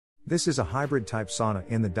This is a hybrid type sauna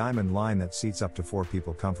in the diamond line that seats up to 4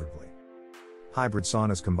 people comfortably. Hybrid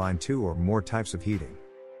saunas combine 2 or more types of heating.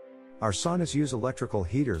 Our saunas use electrical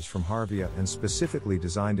heaters from Harvia and specifically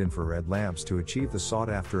designed infrared lamps to achieve the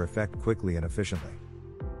sought-after effect quickly and efficiently.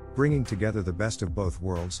 Bringing together the best of both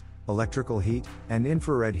worlds, electrical heat and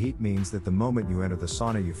infrared heat means that the moment you enter the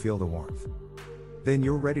sauna you feel the warmth. Then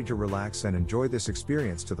you're ready to relax and enjoy this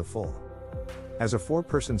experience to the full. As a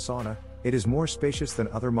 4-person sauna, it is more spacious than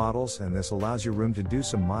other models, and this allows your room to do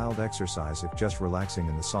some mild exercise if just relaxing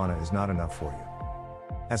in the sauna is not enough for you.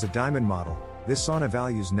 As a diamond model, this sauna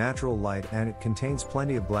values natural light and it contains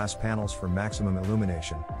plenty of glass panels for maximum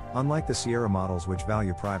illumination, unlike the Sierra models which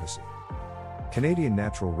value privacy. Canadian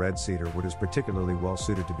natural red cedar wood is particularly well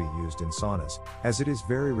suited to be used in saunas, as it is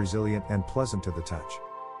very resilient and pleasant to the touch.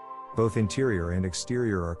 Both interior and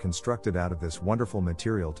exterior are constructed out of this wonderful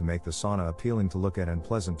material to make the sauna appealing to look at and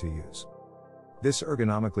pleasant to use. This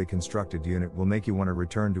ergonomically constructed unit will make you want to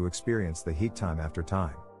return to experience the heat time after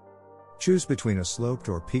time. Choose between a sloped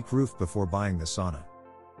or peaked roof before buying the sauna.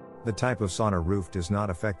 The type of sauna roof does not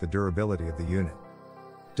affect the durability of the unit.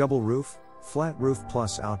 Double roof, flat roof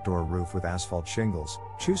plus outdoor roof with asphalt shingles,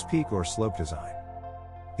 choose peak or slope design.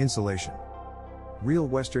 Insulation. Real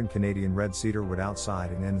Western Canadian red cedar wood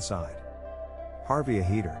outside and inside. Harvia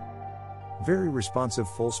heater. Very responsive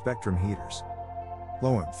full spectrum heaters.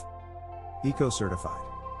 Low oomph. Eco-certified.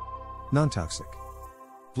 Non-toxic.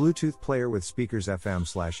 Bluetooth player with speakers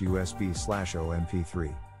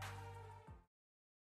FM/USB/OMP3.